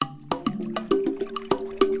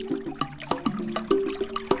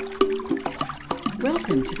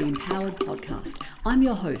Welcome to the Empowered Podcast. I'm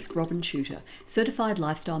your host, Robin Shooter, certified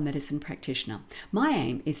lifestyle medicine practitioner. My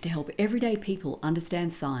aim is to help everyday people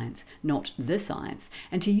understand science, not the science,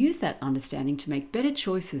 and to use that understanding to make better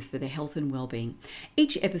choices for their health and well-being.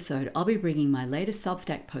 Each episode, I'll be bringing my latest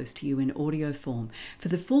Substack post to you in audio form. For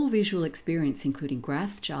the full visual experience, including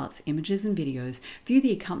graphs, charts, images, and videos, view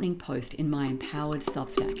the accompanying post in my Empowered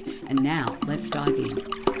Substack. And now, let's dive in.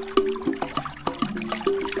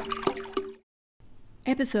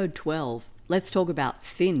 Episode 12. Let's talk about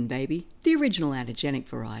sin, baby. The original antigenic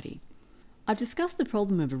variety. I've discussed the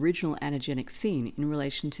problem of original antigenic sin in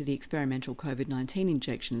relation to the experimental COVID-19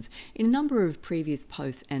 injections in a number of previous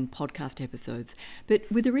posts and podcast episodes, but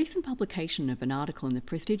with the recent publication of an article in the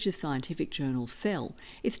prestigious scientific journal Cell,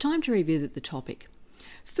 it's time to revisit the topic.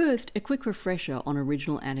 First, a quick refresher on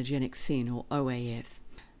original antigenic sin, or OAS.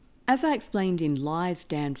 As I explained in Lies,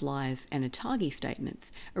 Damned Lies and Atagi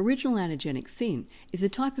statements, original antigenic sin is a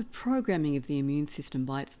type of programming of the immune system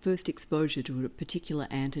by its first exposure to a particular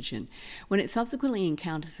antigen. When it subsequently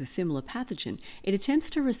encounters a similar pathogen, it attempts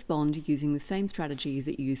to respond using the same strategies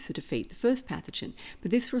it used to defeat the first pathogen,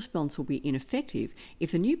 but this response will be ineffective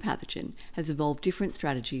if the new pathogen has evolved different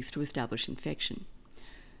strategies to establish infection.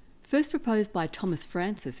 First proposed by Thomas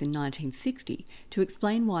Francis in 1960 to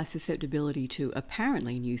explain why susceptibility to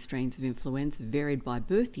apparently new strains of influenza varied by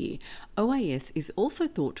birth year, OAS is also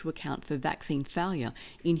thought to account for vaccine failure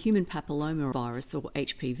in human papillomavirus or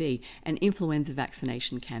HPV and influenza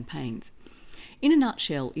vaccination campaigns. In a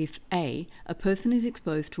nutshell, if A, a person is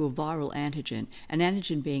exposed to a viral antigen, an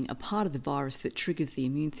antigen being a part of the virus that triggers the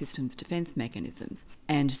immune system's defense mechanisms,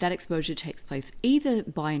 and that exposure takes place either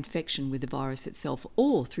by infection with the virus itself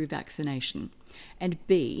or through vaccination, and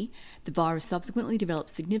B, the virus subsequently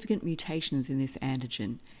develops significant mutations in this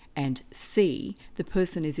antigen, and C, the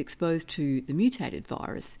person is exposed to the mutated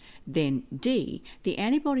virus, then D, the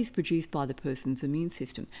antibodies produced by the person's immune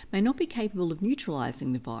system may not be capable of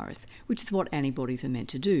neutralizing the virus, which is what antibodies are meant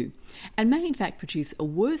to do, and may in fact produce a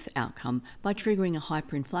worse outcome by triggering a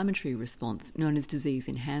hyperinflammatory response known as disease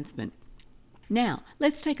enhancement. Now,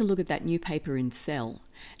 let's take a look at that new paper in Cell,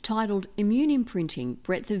 titled Immune Imprinting,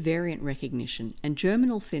 Breadth of Variant Recognition and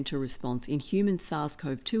Germinal Center Response in Human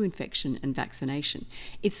SARS-CoV-2 Infection and Vaccination.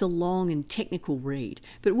 It's a long and technical read,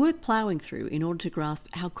 but worth ploughing through in order to grasp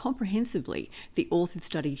how comprehensively the authors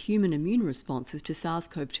studied human immune responses to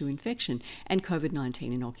SARS-CoV-2 infection and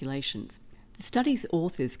COVID-19 inoculations. The study's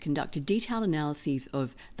authors conducted detailed analyses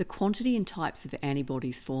of the quantity and types of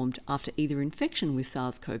antibodies formed after either infection with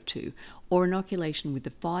SARS-CoV-2 or inoculation with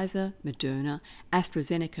the Pfizer, Moderna,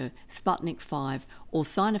 AstraZeneca, Sputnik V, or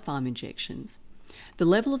Sinopharm injections, the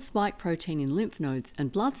level of spike protein in lymph nodes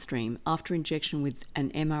and bloodstream after injection with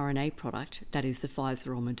an mRNA product, that is the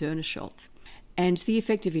Pfizer or Moderna shots, and the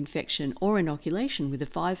effect of infection or inoculation with a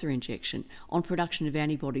Pfizer injection on production of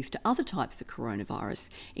antibodies to other types of coronavirus,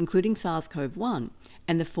 including SARS-CoV-1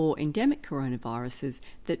 and the 4 endemic coronaviruses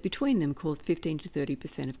that between them cause 15 to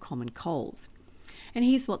 30% of common colds. And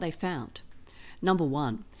here's what they found. Number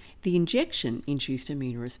 1, the injection-induced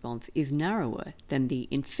immune response is narrower than the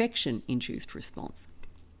infection-induced response.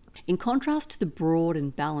 In contrast to the broad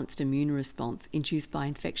and balanced immune response induced by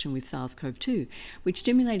infection with SARS-CoV-2, which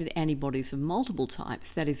stimulated antibodies of multiple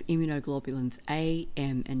types, that is immunoglobulins A,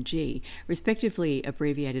 M, and G, respectively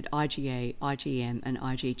abbreviated IgA, IgM, and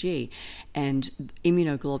IgG, and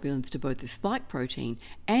immunoglobulins to both the spike protein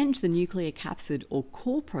and the nuclear capsid or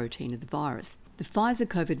core protein of the virus. The Pfizer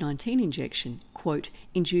COVID-19 injection, quote,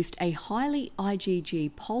 induced a highly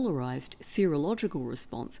IgG polarized serological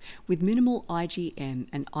response with minimal IgM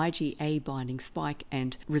and IgA binding spike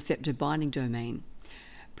and receptor binding domain.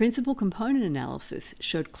 Principal component analysis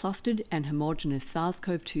showed clustered and homogeneous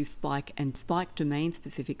SARS-CoV-2 spike and spike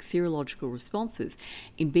domain-specific serological responses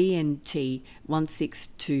in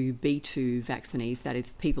BNT162b2 vaccinees, that is,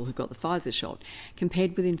 people who got the Pfizer shot,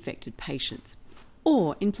 compared with infected patients.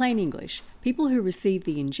 Or, in plain English, people who received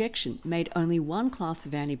the injection made only one class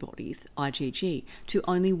of antibodies, IgG, to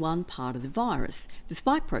only one part of the virus, the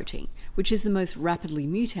spike protein, which is the most rapidly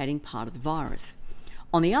mutating part of the virus.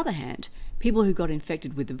 On the other hand, people who got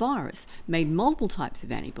infected with the virus made multiple types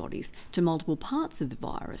of antibodies to multiple parts of the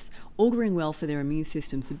virus, auguring well for their immune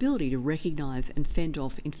system's ability to recognize and fend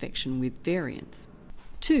off infection with variants.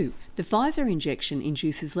 2. The Pfizer injection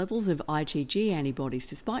induces levels of IgG antibodies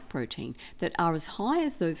to spike protein that are as high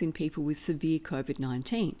as those in people with severe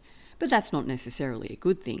COVID-19, but that's not necessarily a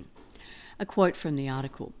good thing. A quote from the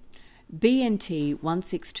article.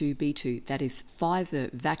 BNT162b2, that is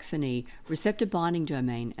Pfizer vaccinee receptor binding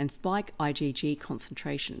domain and spike IgG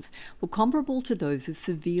concentrations, were comparable to those of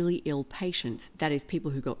severely ill patients, that is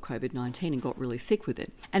people who got COVID-19 and got really sick with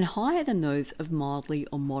it, and higher than those of mildly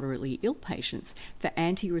or moderately ill patients for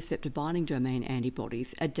anti-receptor binding domain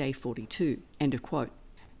antibodies at day 42. End of quote.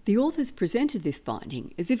 The authors presented this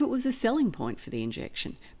finding as if it was a selling point for the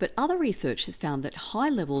injection, but other research has found that high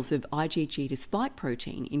levels of IgG to spike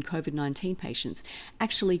protein in COVID-19 patients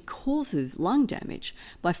actually causes lung damage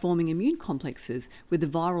by forming immune complexes with the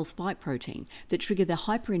viral spike protein that trigger the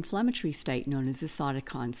hyperinflammatory state known as a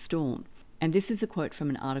cytokine storm. And this is a quote from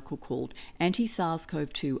an article called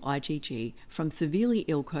Anti-SARS-CoV-2 IgG from Severely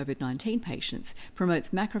Ill COVID-19 Patients Promotes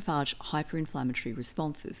Macrophage Hyperinflammatory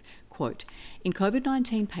Responses. Quote, in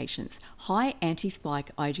COVID-19 patients, high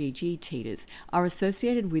anti-spike IgG titers are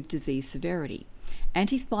associated with disease severity.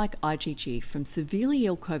 Anti-spike IgG from severely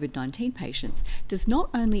ill COVID-19 patients does not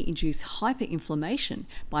only induce hyperinflammation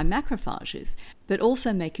by macrophages, but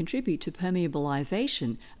also may contribute to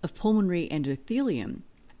permeabilization of pulmonary endothelium,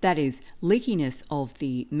 that is, leakiness of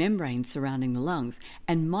the membrane surrounding the lungs,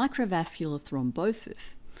 and microvascular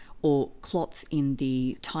thrombosis, or clots in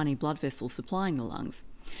the tiny blood vessels supplying the lungs.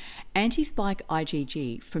 Anti-spike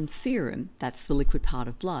IgG from serum, that's the liquid part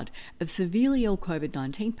of blood, of severely ill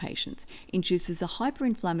COVID-19 patients induces a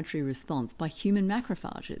hyperinflammatory response by human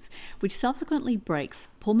macrophages, which subsequently breaks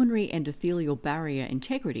pulmonary endothelial barrier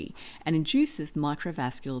integrity and induces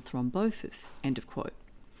microvascular thrombosis. End of quote.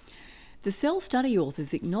 The Cell study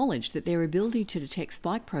authors acknowledged that their ability to detect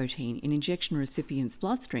spike protein in injection recipients'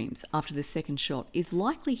 bloodstreams after the second shot is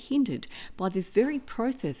likely hindered by this very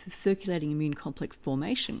process of circulating immune complex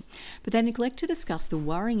formation, but they neglect to discuss the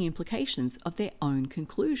worrying implications of their own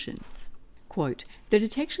conclusions. Quote, the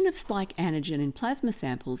detection of spike antigen in plasma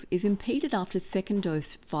samples is impeded after second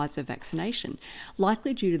dose Pfizer vaccination,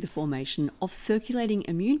 likely due to the formation of circulating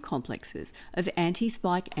immune complexes of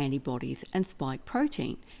anti-spike antibodies and spike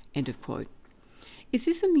protein. End of quote. Is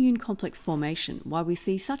this immune complex formation why we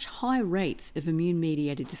see such high rates of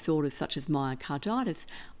immune-mediated disorders such as myocarditis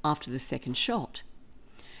after the second shot?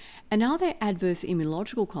 And are there adverse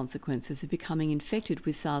immunological consequences of becoming infected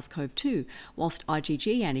with SARS-CoV-2 whilst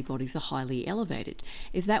IgG antibodies are highly elevated?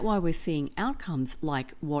 Is that why we're seeing outcomes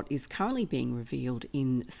like what is currently being revealed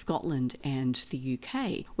in Scotland and the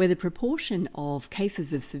UK, where the proportion of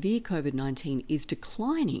cases of severe COVID-19 is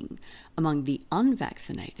declining among the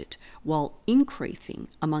unvaccinated while increasing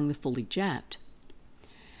among the fully jabbed?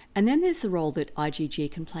 And then there's the role that IgG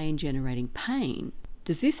can play in generating pain.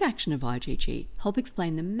 Does this action of IgG help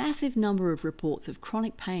explain the massive number of reports of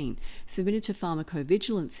chronic pain submitted to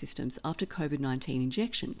pharmacovigilance systems after COVID-19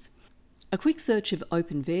 injections? A quick search of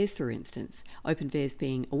OpenVAERS, for instance, OpenVAERS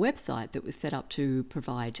being a website that was set up to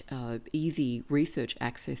provide easy research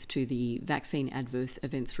access to the Vaccine Adverse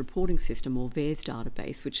Events Reporting System, or VAERS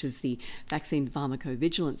database, which is the vaccine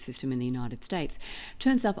pharmacovigilance system in the United States,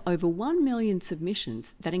 turns up over 1 million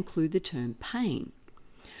submissions that include the term pain.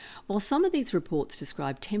 While some of these reports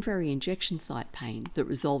describe temporary injection site pain that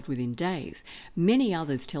resolved within days, many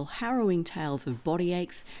others tell harrowing tales of body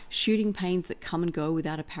aches, shooting pains that come and go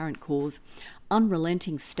without apparent cause,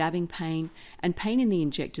 unrelenting stabbing pain, and pain in the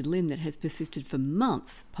injected limb that has persisted for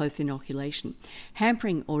months post-inoculation,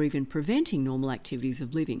 hampering or even preventing normal activities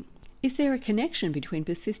of living. Is there a connection between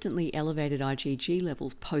persistently elevated IgG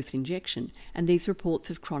levels post-injection and these reports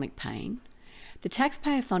of chronic pain? The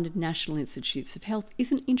taxpayer-funded National Institutes of Health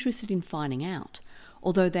isn't interested in finding out,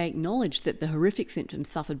 although they acknowledge that the horrific symptoms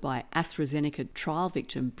suffered by AstraZeneca trial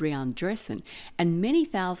victim Brianne Dressen and many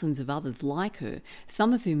thousands of others like her,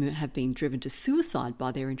 some of whom have been driven to suicide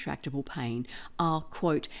by their intractable pain, are,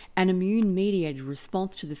 quote, an immune-mediated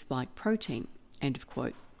response to the spike protein, end of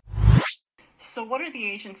quote. So what are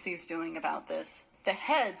the agencies doing about this? The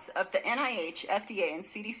heads of the NIH, FDA, and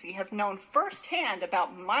CDC have known firsthand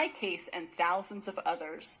about my case and thousands of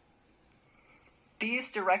others.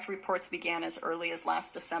 These direct reports began as early as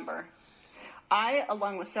last December. I,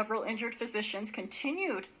 along with several injured physicians,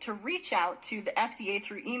 continued to reach out to the FDA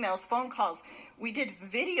through emails, phone calls. We did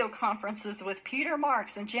video conferences with Peter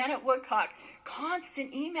Marks and Janet Woodcock,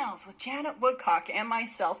 constant emails with Janet Woodcock and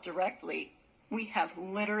myself directly. We have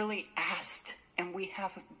literally asked and we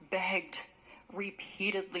have begged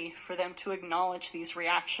repeatedly for them to acknowledge these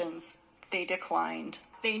reactions. They declined.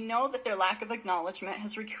 They know that their lack of acknowledgement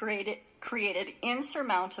has created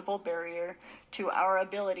insurmountable barrier to our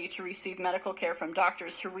ability to receive medical care from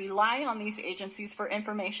doctors who rely on these agencies for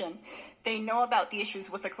information. They know about the issues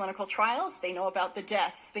with the clinical trials. They know about the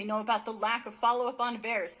deaths. They know about the lack of follow-up on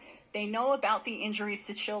VAERS. They know about the injuries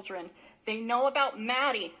to children. They know about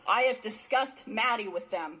Maddie. I have discussed Maddie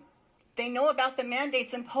with them. They know about the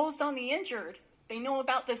mandates imposed on the injured. They know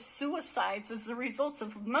about the suicides as the results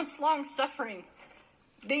of months-long suffering.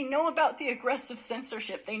 They know about the aggressive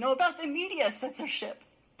censorship. They know about the media censorship.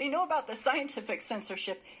 They know about the scientific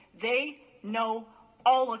censorship. They know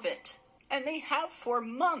all of it. And they have for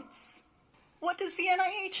months. What does the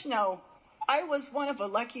NIH know? I was one of a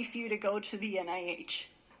lucky few to go to the NIH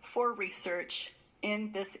for research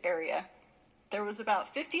in this area. There was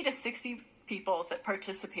about 50 to 60 people that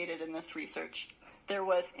participated in this research. There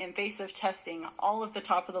was invasive testing, all of the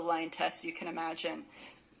top-of-the-line tests you can imagine,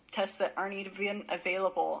 tests that aren't even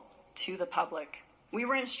available to the public. We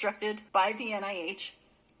were instructed by the NIH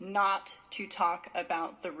not to talk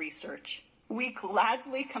about the research. We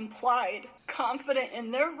gladly complied, confident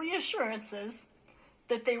in their reassurances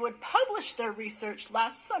that they would publish their research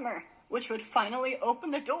last summer, which would finally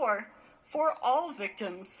open the door for all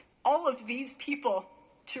victims, all of these people,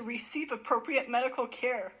 to receive appropriate medical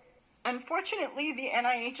care. Unfortunately, the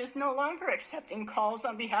NIH is no longer accepting calls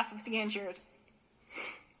on behalf of the injured.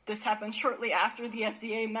 This happened shortly after the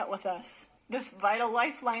FDA met with us. This vital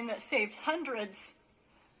lifeline that saved hundreds,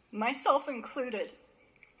 myself included,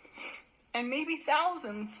 and maybe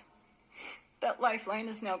thousands, that lifeline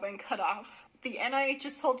has now been cut off. The NIH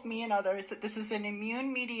has told me and others that this is an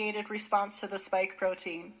immune-mediated response to the spike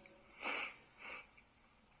protein.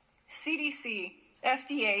 CDC,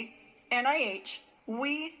 FDA, NIH,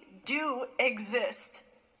 we do exist.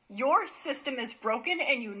 Your system is broken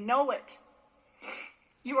and you know it.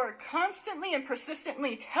 You are constantly and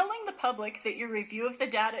persistently telling the public that your review of the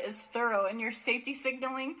data is thorough and your safety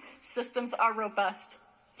signaling systems are robust,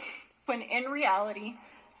 when in reality,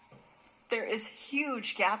 there is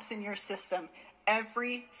huge gaps in your system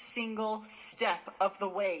every single step of the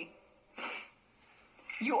way.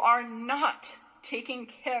 You are not taking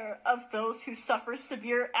care of those who suffer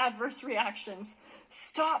severe adverse reactions.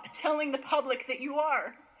 Stop telling the public that you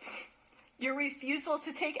are. Your refusal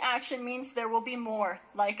to take action means there will be more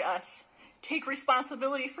like us. Take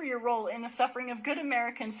responsibility for your role in the suffering of good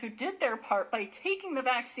Americans who did their part by taking the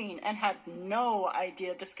vaccine and had no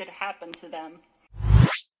idea this could happen to them.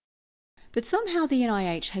 But somehow the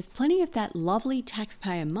NIH has plenty of that lovely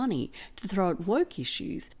taxpayer money to throw at woke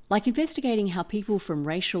issues, like investigating how people from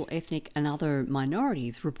racial, ethnic and other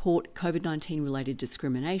minorities report COVID-19 related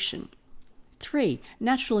discrimination. 3.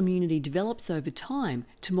 Natural immunity develops over time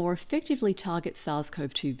to more effectively target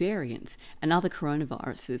SARS-CoV-2 variants and other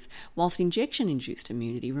coronaviruses, whilst injection-induced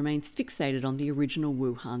immunity remains fixated on the original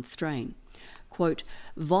Wuhan strain. Quote,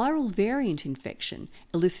 viral variant infection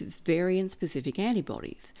elicits variant-specific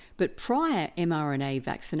antibodies, but prior mRNA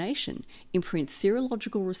vaccination imprints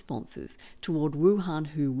serological responses toward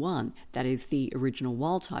Wuhan-Hu1, that is the original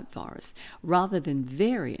wild-type virus, rather than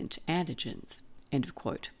variant antigens. End of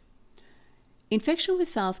quote. Infection with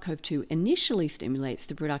SARS-CoV-2 initially stimulates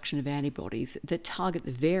the production of antibodies that target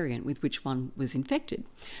the variant with which one was infected,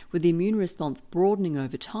 with the immune response broadening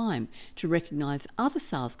over time to recognise other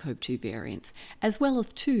SARS-CoV-2 variants, as well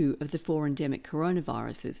as 2 of the 4 endemic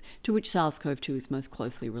coronaviruses to which SARS-CoV-2 is most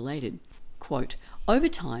closely related. Quote, over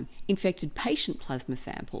time, infected patient plasma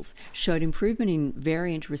samples showed improvement in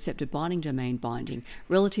variant receptor binding domain binding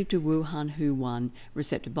relative to Wuhan-Hu1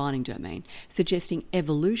 receptor binding domain, suggesting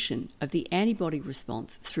evolution of the antibody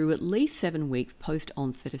response through at least 7 weeks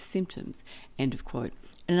post-onset of symptoms. End of quote.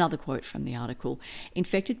 And another quote from the article,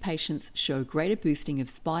 infected patients show greater boosting of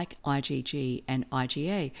spike, IgG and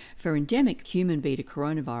IgA for endemic human beta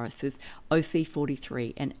coronaviruses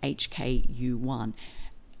OC43 and HKU1.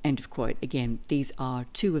 End of quote. Again, these are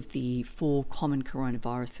 2 of the 4 common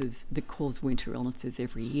coronaviruses that cause winter illnesses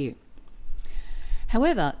every year.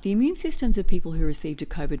 However, the immune systems of people who received a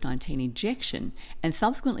COVID-19 injection and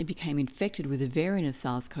subsequently became infected with a variant of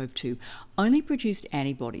SARS-CoV-2 only produced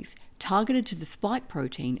antibodies targeted to the spike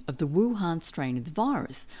protein of the Wuhan strain of the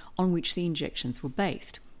virus on which the injections were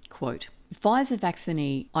based. Quote, Pfizer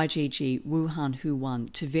vaccinee IgG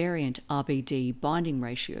Wuhan-Hu1 to variant RBD binding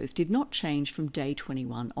ratios did not change from day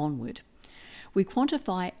 21 onward. We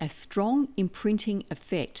quantify a strong imprinting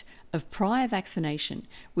effect of prior vaccination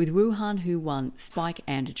with Wuhan-Hu1 spike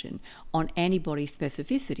antigen on antibody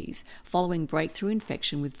specificities following breakthrough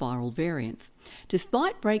infection with viral variants.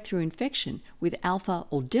 Despite breakthrough infection with alpha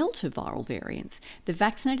or delta viral variants, the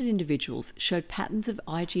vaccinated individuals showed patterns of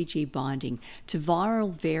IgG binding to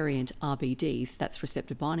viral variant RBDs, that's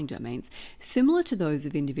receptor binding domains, similar to those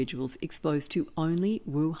of individuals exposed to only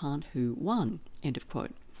Wuhan-Hu1. End of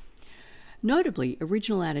quote. Notably,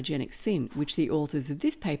 original antigenic sin, which the authors of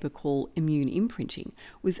this paper call immune imprinting,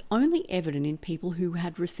 was only evident in people who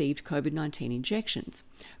had received COVID-19 injections.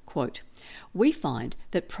 Quote, We find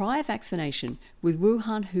that prior vaccination with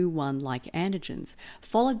Wuhan Hu-1-like antigens,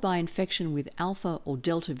 followed by infection with alpha or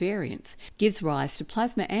delta variants, gives rise to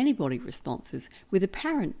plasma antibody responses with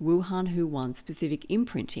apparent Wuhan Hu-1 specific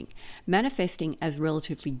imprinting, manifesting as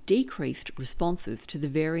relatively decreased responses to the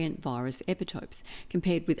variant virus epitopes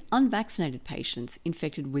compared with unvaccinated patients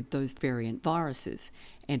infected with those variant viruses.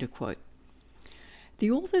 End of quote. The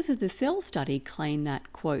authors of the Cell study claim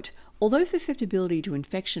that, quote, although susceptibility to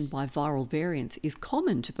infection by viral variants is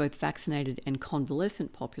common to both vaccinated and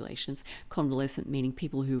convalescent populations, convalescent meaning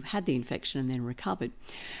people who have had the infection and then recovered,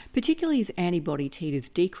 particularly as antibody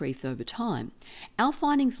titers decrease over time, our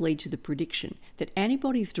findings lead to the prediction that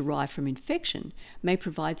antibodies derived from infection may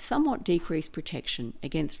provide somewhat decreased protection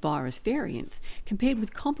against virus variants compared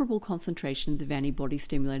with comparable concentrations of antibodies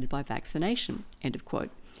stimulated by vaccination, end of quote.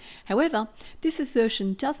 However, this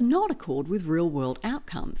assertion does not accord with real-world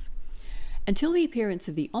outcomes. Until the appearance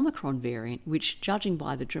of the Omicron variant, which, judging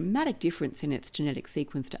by the dramatic difference in its genetic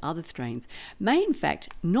sequence to other strains, may in fact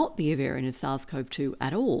not be a variant of SARS-CoV-2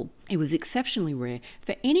 at all, it was exceptionally rare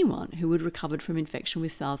for anyone who had recovered from infection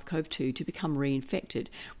with SARS-CoV-2 to become reinfected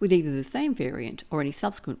with either the same variant or any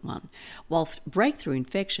subsequent one, whilst breakthrough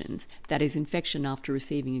infections, that is, infection after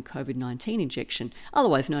receiving a COVID-19 injection,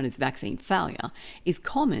 otherwise known as vaccine failure, is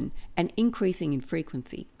common and increasing in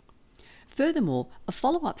frequency. Furthermore, a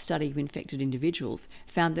follow-up study of infected individuals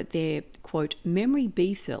found that their, quote, memory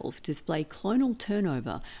B cells display clonal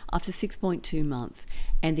turnover after 6.2 months,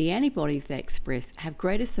 and the antibodies they express have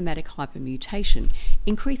greater somatic hypermutation,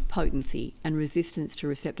 increased potency, and resistance to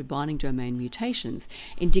receptor binding domain mutations,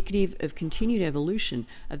 indicative of continued evolution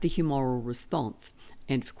of the humoral response,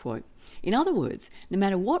 end of quote. In other words, no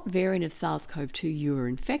matter what variant of SARS-CoV-2 you are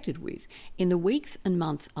infected with, in the weeks and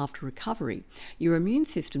months after recovery, your immune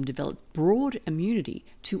system develops broad immunity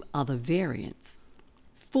to other variants.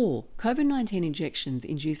 4. COVID-19 injections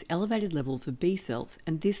induce elevated levels of B cells,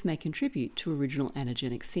 and this may contribute to original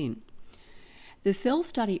antigenic sin. The Cell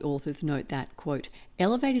study authors note that, quote,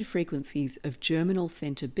 elevated frequencies of germinal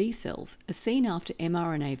center B cells are seen after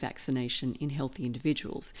mRNA vaccination in healthy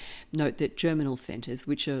individuals. Note that germinal centers,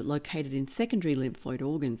 which are located in secondary lymphoid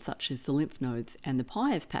organs such as the lymph nodes and the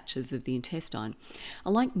Peyer's patches of the intestine,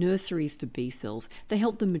 are like nurseries for B cells. They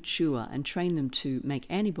help them mature and train them to make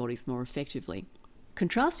antibodies more effectively.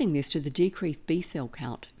 Contrasting this to the decreased B cell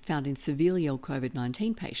count found in severely ill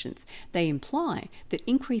COVID-19 patients, they imply that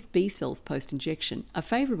increased B cells post-injection are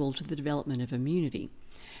favourable to the development of immunity.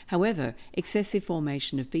 However, excessive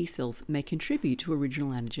formation of B cells may contribute to original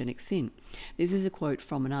antigenic sin. This is a quote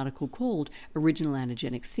from an article called Original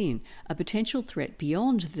Antigenic Sin, a potential threat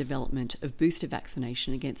beyond the development of booster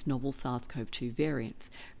vaccination against novel SARS-CoV-2 variants.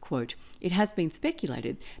 Quote, it has been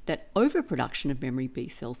speculated that overproduction of memory B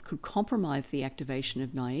cells could compromise the activation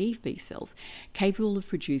of naive B cells capable of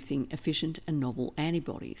producing efficient and novel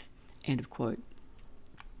antibodies. End of quote.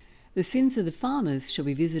 The sins of the farmers shall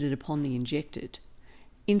be visited upon the injected.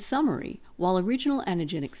 In summary, while original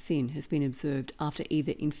antigenic sin has been observed after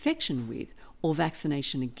either infection with or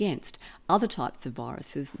vaccination against other types of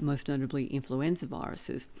viruses, most notably influenza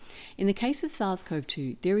viruses, in the case of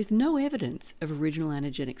SARS-CoV-2, there is no evidence of original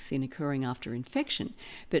antigenic sin occurring after infection,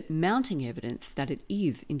 but mounting evidence that it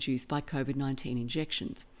is induced by COVID-19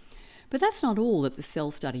 injections. But that's not all that the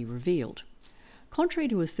Cell study revealed. Contrary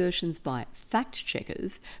to assertions by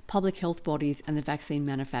fact-checkers, public health bodies and the vaccine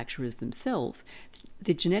manufacturers themselves,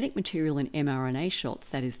 the genetic material in mRNA shots,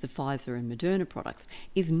 that is the Pfizer and Moderna products,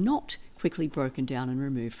 is not quickly broken down and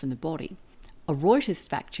removed from the body. A Reuters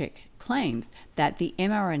fact-check claims that the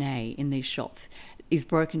mRNA in these shots is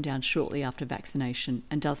broken down shortly after vaccination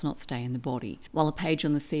and does not stay in the body, while a page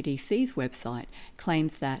on the CDC's website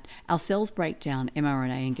claims that our cells break down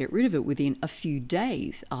mRNA and get rid of it within a few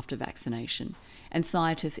days after vaccination. And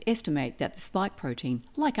scientists estimate that the spike protein,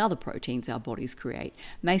 like other proteins our bodies create,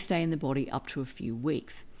 may stay in the body up to a few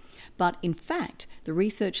weeks. But in fact, the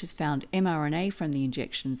research has found mRNA from the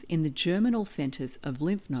injections in the germinal centers of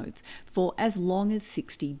lymph nodes for as long as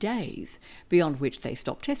 60 days, beyond which they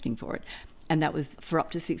stopped testing for it. And that was for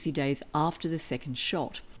up to 60 days after the second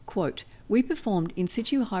shot. Quote, we performed in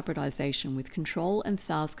situ hybridization with control and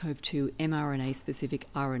SARS-CoV-2 mRNA-specific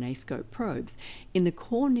RNA-scope probes in the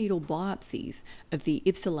core needle biopsies of the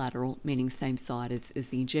ipsilateral, meaning same side as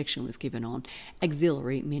the injection was given on,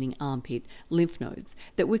 axillary, meaning armpit, lymph nodes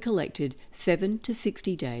that were collected 7 to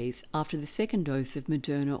 60 days after the second dose of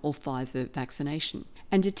Moderna or Pfizer vaccination,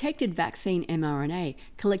 and detected vaccine mRNA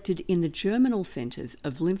collected in the germinal centers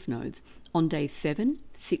of lymph nodes on day 7,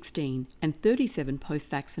 16, and 37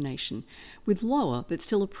 post-vaccination, with lower but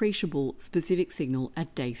still appreciable specific signal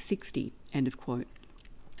at day 60, end of quote.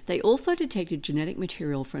 They also detected genetic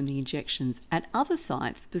material from the injections at other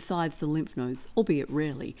sites besides the lymph nodes, albeit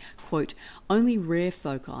rarely. Quote, only rare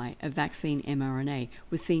foci of vaccine mRNA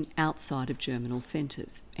were seen outside of germinal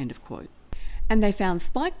centres, end of quote. And they found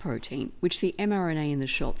spike protein, which the mRNA in the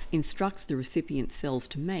shots instructs the recipient cells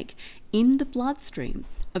to make, in the bloodstream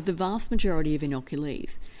of the vast majority of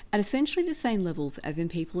inoculees, at essentially the same levels as in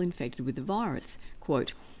people infected with the virus.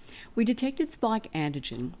 Quote, we detected spike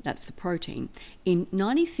antigen, that's the protein, in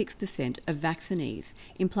 96% of vaccinees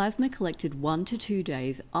in plasma collected 1 to 2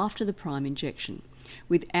 days after the prime injection,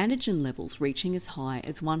 with antigen levels reaching as high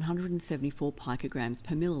as 174 picograms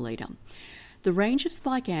per milliliter. The range of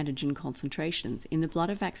spike antigen concentrations in the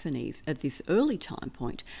blood of vaccinees at this early time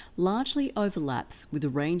point largely overlaps with the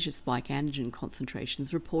range of spike antigen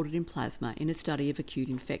concentrations reported in plasma in a study of acute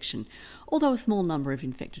infection, although a small number of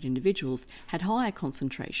infected individuals had higher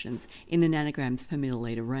concentrations in the nanograms per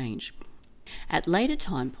milliliter range. At later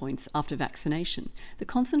time points after vaccination, the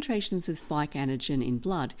concentrations of spike antigen in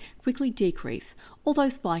blood quickly decrease, although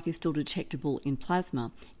spike is still detectable in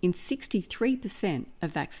plasma in 63%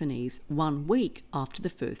 of vaccinees 1 week after the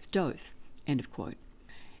first dose. End of quote.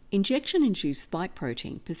 Injection-induced spike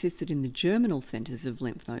protein persisted in the germinal centres of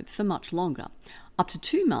lymph nodes for much longer, up to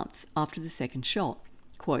 2 months after the second shot.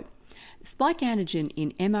 Quote, spike antigen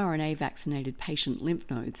in mRNA-vaccinated patient lymph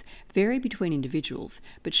nodes vary between individuals,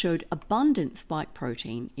 but showed abundant spike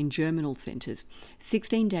protein in germinal centres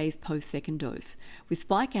 16 days post-second dose, with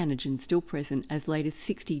spike antigen still present as late as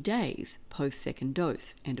 60 days post-second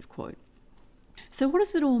dose, end of quote. So what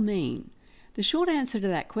does it all mean? The short answer to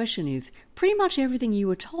that question is pretty much everything you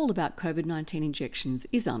were told about COVID-19 injections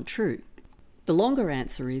is untrue. The longer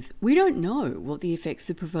answer is, we don't know what the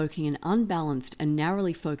effects of provoking an unbalanced and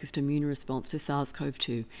narrowly focused immune response to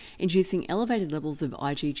SARS-CoV-2, inducing elevated levels of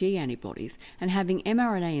IgG antibodies, and having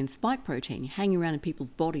mRNA and spike protein hanging around in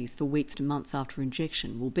people's bodies for weeks to months after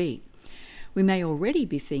injection will be. We may already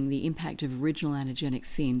be seeing the impact of original antigenic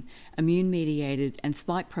sin, immune-mediated and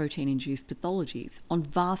spike protein-induced pathologies on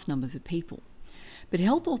vast numbers of people. But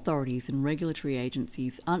health authorities and regulatory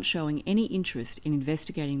agencies aren't showing any interest in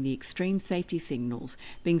investigating the extreme safety signals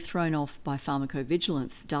being thrown off by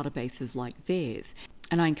pharmacovigilance databases like VAERS.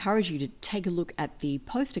 And I encourage you to take a look at the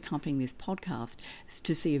post accompanying this podcast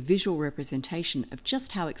to see a visual representation of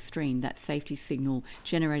just how extreme that safety signal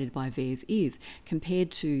generated by VAERS is compared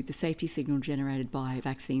to the safety signal generated by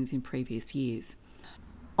vaccines in previous years.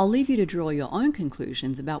 I'll leave you to draw your own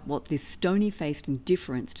conclusions about what this stony-faced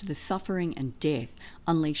indifference to the suffering and death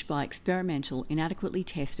unleashed by experimental, inadequately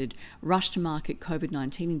tested, rush-to-market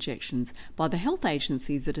COVID-19 injections by the health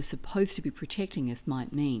agencies that are supposed to be protecting us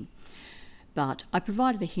might mean. But I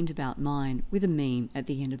provided a hint about mine with a meme at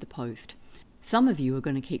the end of the post. Some of you are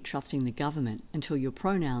going to keep trusting the government until your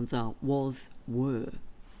pronouns are was, were.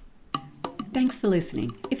 Thanks for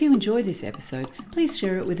listening. If you enjoyed this episode, please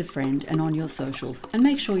share it with a friend and on your socials, and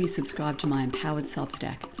make sure you subscribe to my Empowered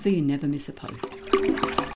Substack so you never miss a post.